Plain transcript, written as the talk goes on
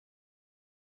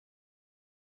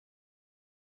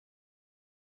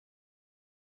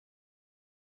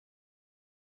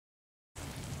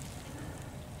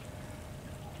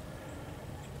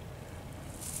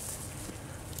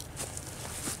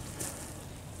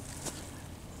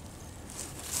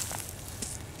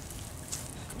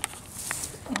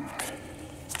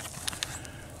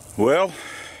Well,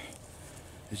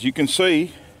 as you can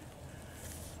see,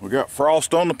 we got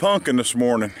frost on the pumpkin this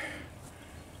morning.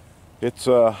 It's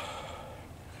I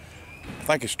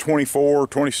think it's 24,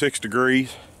 26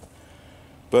 degrees.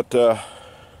 But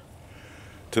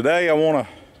today I want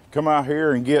to come out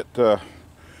here and get the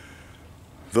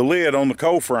lid on the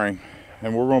cold frame,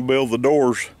 and we're going to build the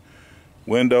doors,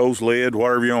 windows, lid,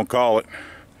 whatever you want to call it.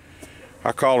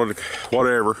 I call it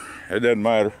whatever, it doesn't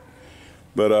matter.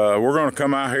 But we're going to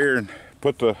come out here and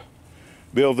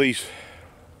build these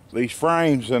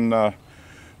frames and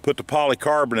put the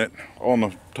polycarbonate on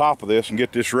the top of this and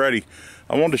get this ready.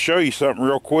 I wanted to show you something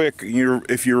real quick.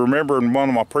 If you remember in one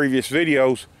of my previous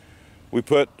videos, we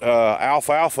put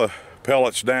alfalfa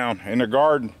pellets down in the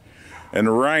garden in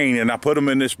the rain, and I put them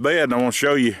in this bed, and I want to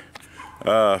show you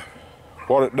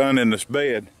what it done in this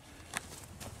bed.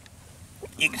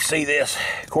 You can see this.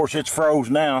 Of course, it's froze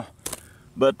now,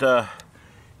 but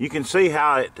you can see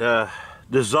how it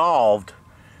dissolved,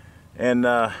 and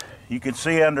you can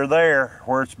see under there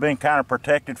where it's been kind of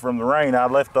protected from the rain. I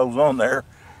left those on there,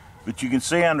 but you can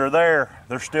see under there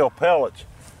there's still pellets.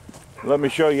 Let me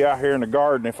show you out here in the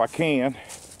garden, if I can,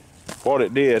 what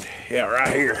it did. Yeah,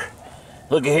 right here.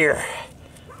 Look at here.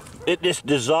 It just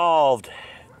dissolved.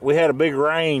 We had a big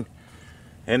rain,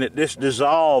 and it just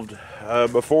dissolved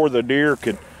before the deer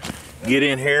could get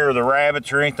in here, or the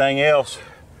rabbits, or anything else.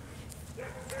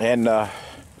 And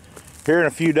here in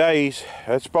a few days,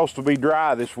 it's supposed to be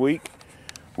dry this week.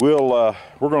 We're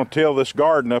going to till this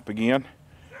garden up again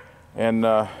and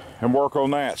work on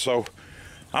that. So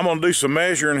I'm going to do some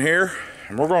measuring here,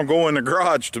 and we're going to go in the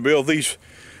garage to build these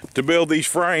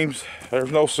frames.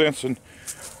 There's no sense in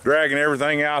dragging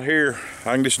everything out here.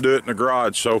 I can just do it in the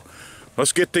garage. So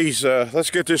let's get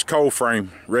this cold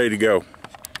frame ready to go.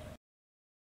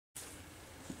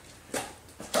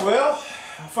 Well,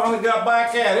 I finally got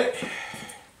back at it.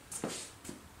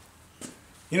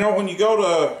 You know, when you go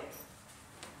to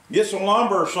get some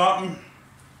lumber or something,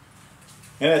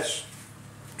 and it's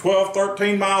 12,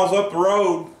 13 miles up the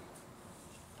road,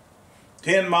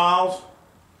 10 miles,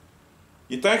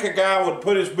 you think a guy would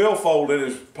put his billfold in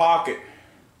his pocket.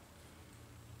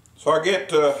 So I get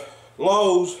to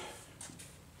Lowe's,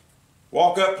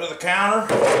 walk up to the counter,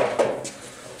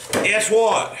 guess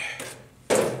what?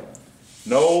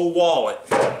 No wallet.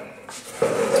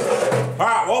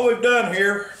 Alright, what we've done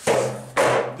here,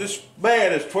 this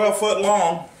bed is 12 foot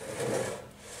long.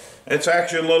 It's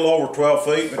actually a little over 12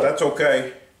 feet, but that's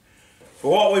okay. But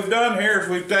what we've done here is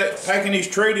we've taken these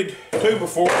treated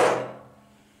 2x4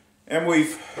 and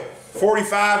we've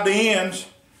 45 the ends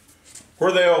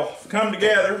where they'll come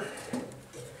together.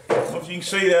 I don't know if you can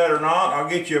see that or not. I'll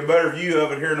get you a better view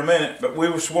of it here in a minute. But we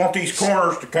just want these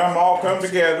corners to all come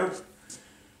together.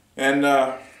 And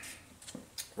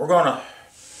we're gonna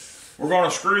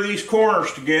screw these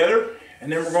corners together,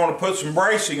 and then we're gonna put some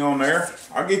bracing on there.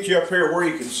 I'll get you up here where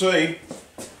you can see.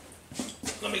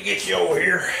 Let me get you over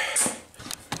here.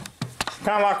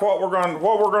 Kind of like what we're gonna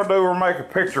do. We're make a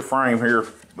picture frame here.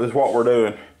 Is what we're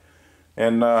doing.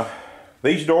 And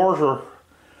these doors are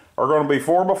going to be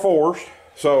 4x4s,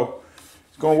 so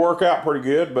it's going to work out pretty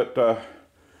good. But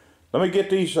let me get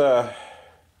these,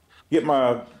 get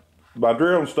my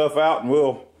drill and stuff out, and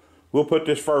we'll put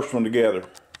this first one together.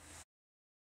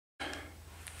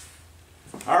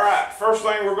 All right, first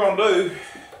thing we're going to do.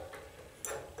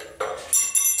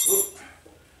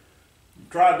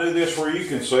 Try to do this where you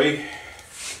can see.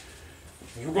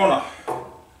 We're going to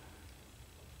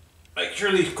make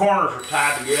sure these corners are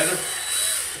tied together.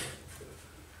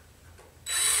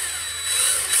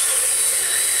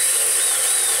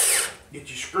 Get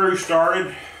your screw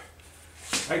started.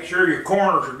 Make sure your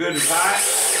corners are good and tight.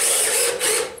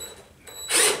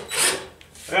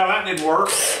 Well, that didn't work.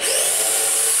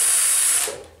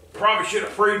 Probably should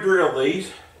have pre-drilled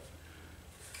these.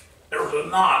 There was a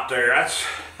knot there.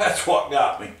 That's what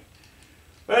got me.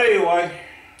 But anyway,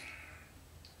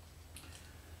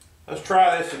 let's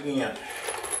try this again.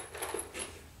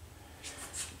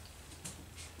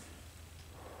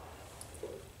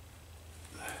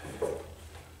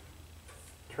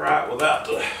 Try it without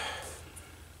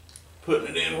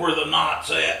putting it in where the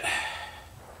knot's at.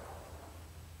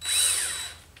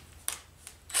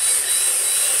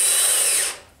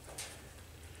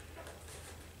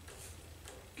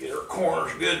 Get our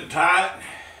corners good and tight.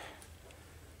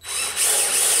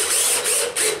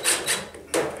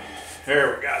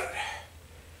 There, we got it.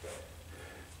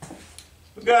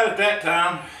 We got it that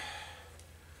time.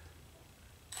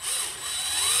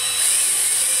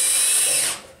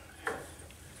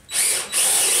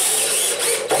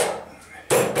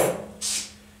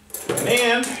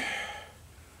 And then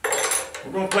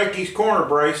we're going to take these corner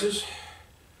braces.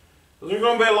 There's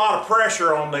going to be a lot of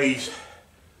pressure on these.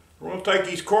 We're going to take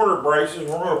these corner braces and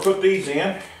we're going to put these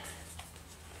in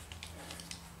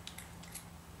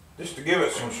just to give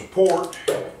it some support.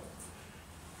 I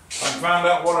can find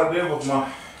out what I did with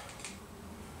my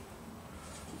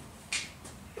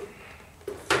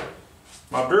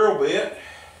drill bit.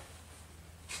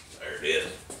 There it is.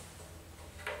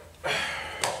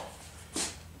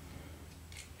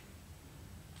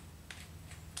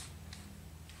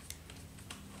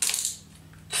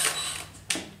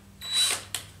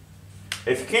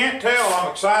 If you can't tell,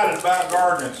 I'm excited about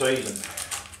gardening season.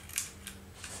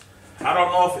 I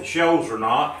don't know if it shows or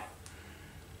not,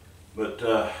 but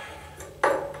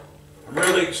I'm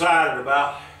really excited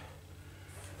about.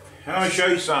 And let me show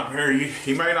you something here.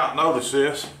 You may not notice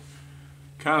this.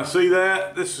 Kind of see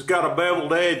that? This has got a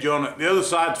beveled edge on it. The other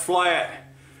side's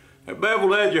flat. That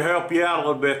beveled edge will help you out a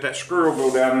little bit. That screw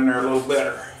will go down in there a little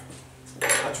better.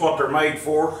 That's what they're made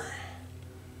for.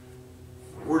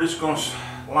 We're just going to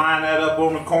line that up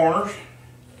on the corners.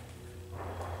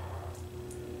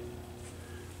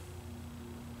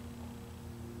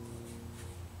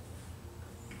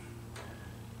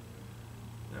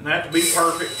 And that to be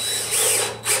perfect.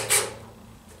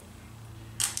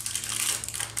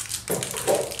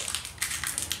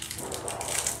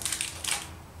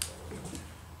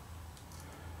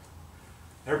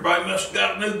 Everybody must have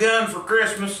got a new gun for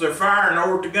Christmas. They're firing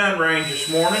over at the gun range this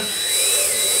morning.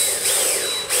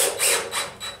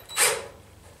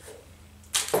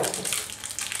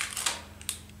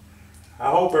 I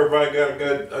hope everybody got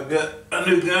a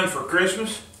new gun for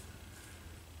Christmas.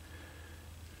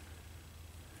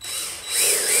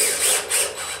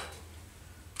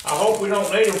 I hope we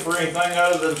don't need them for anything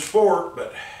other than sport,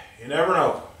 but you never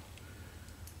know.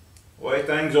 The way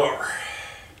things are.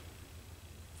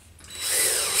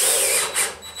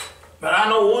 But I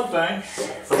know one thing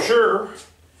for sure,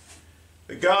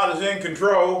 that God is in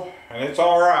control and it's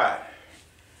all right.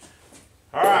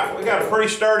 All right, we got a pretty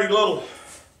sturdy little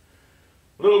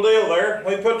deal there.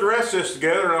 Let me put the rest of this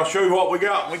together and I'll show you what we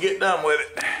got when we get done with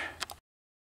it.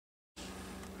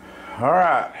 All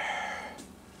right,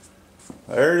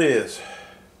 there it is.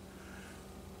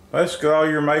 Basically all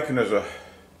you're making is a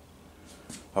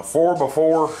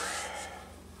 4x4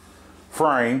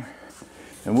 frame,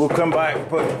 and we'll come back and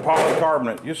put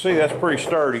polycarbonate. You see that's pretty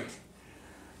sturdy.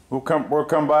 We'll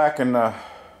come back and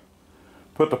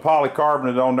put the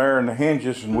polycarbonate on there and the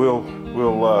hinges, and we'll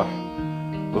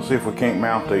see if we can't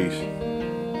mount these.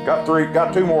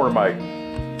 Got two more to make.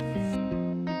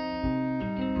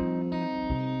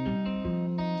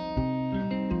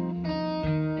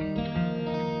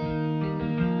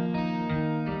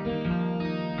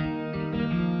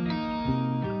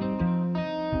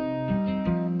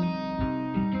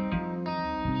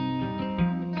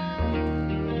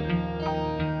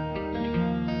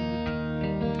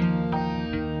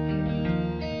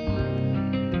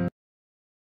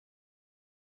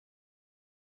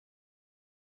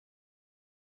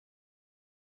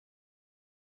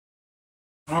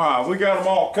 Alright, we got them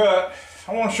all cut.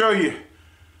 I want to show you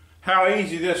how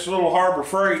easy this little Harbor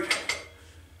Freight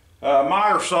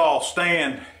miter saw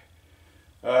stand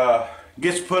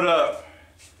gets put up.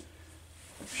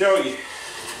 Show you.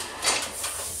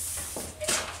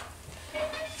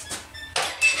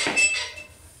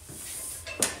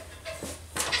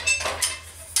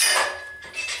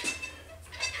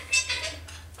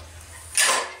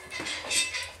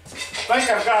 I think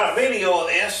I've got a video of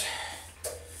this.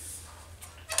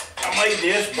 I made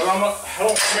this, but I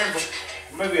don't remember.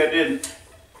 Maybe I didn't.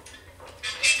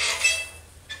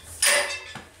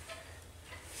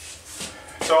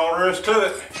 That's all there is to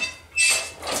it.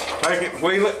 Take it,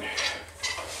 wheel it,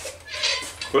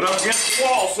 put it up against the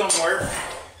wall somewhere.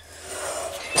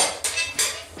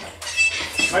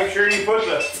 Make sure you put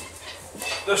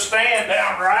the stand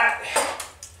down right.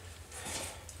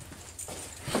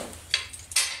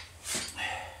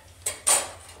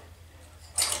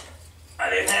 I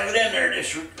didn't have it in there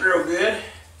just real good.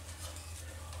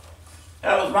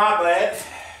 That was my bad.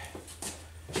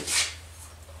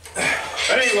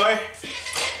 But anyway,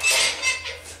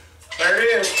 there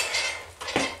it is.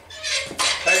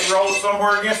 Take it, roll it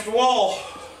somewhere against the wall.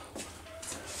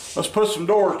 Let's put some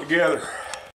doors together.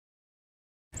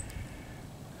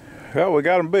 Well, we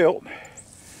got them built.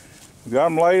 We got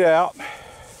them laid out. You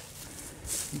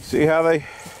can see how they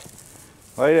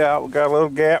laid out. We got a little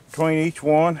gap between each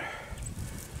one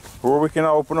where we can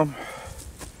open them.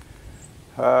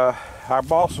 I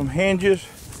bought some hinges.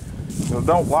 I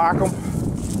don't like them,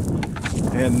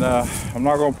 and I'm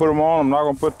not going to put them on. I'm not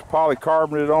going to put the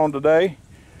polycarbonate on today.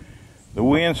 The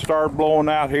wind started blowing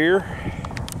out here,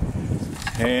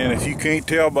 And if you can't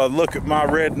tell by the look at my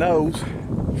red nose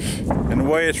and the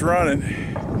way it's running,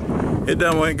 it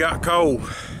done went and got cold.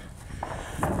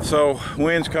 So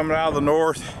wind's coming out of the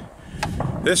north.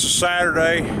 This is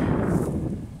Saturday.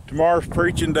 Tomorrow's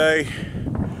preaching day.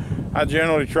 I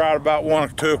generally try at about 1 or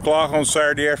 2 o'clock on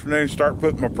Saturday afternoon, start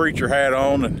putting my preacher hat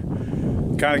on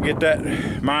and kind of get that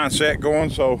mindset going.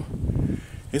 So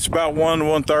it's about 1 to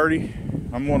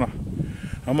 1:30. I'm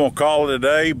gonna call it a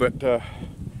day, but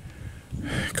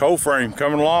cold frame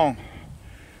coming along.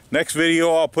 Next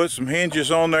video I'll put some hinges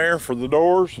on there for the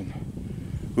doors, and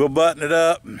we'll button it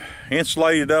up and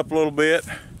insulate it up a little bit,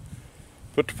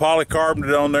 put the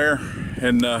polycarbonate on there,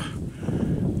 and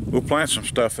we'll plant some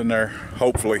stuff in there,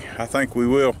 hopefully. I think we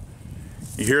will.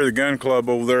 You hear the gun club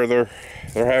over there,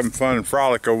 they're having fun and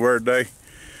frolic over there today.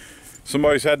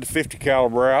 Somebody's had the 50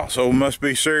 caliber out, so it must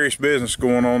be serious business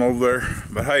going on over there.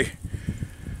 But hey,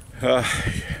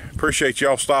 appreciate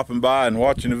y'all stopping by and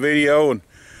watching the video and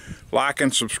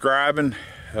liking, subscribing.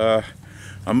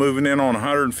 I'm moving in on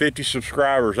 150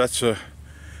 subscribers. That's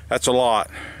a lot,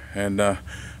 and I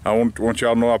want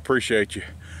y'all to know I appreciate you.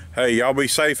 Hey, y'all be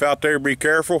safe out there. Be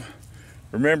careful.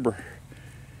 Remember,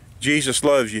 Jesus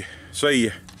loves you. See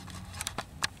ya.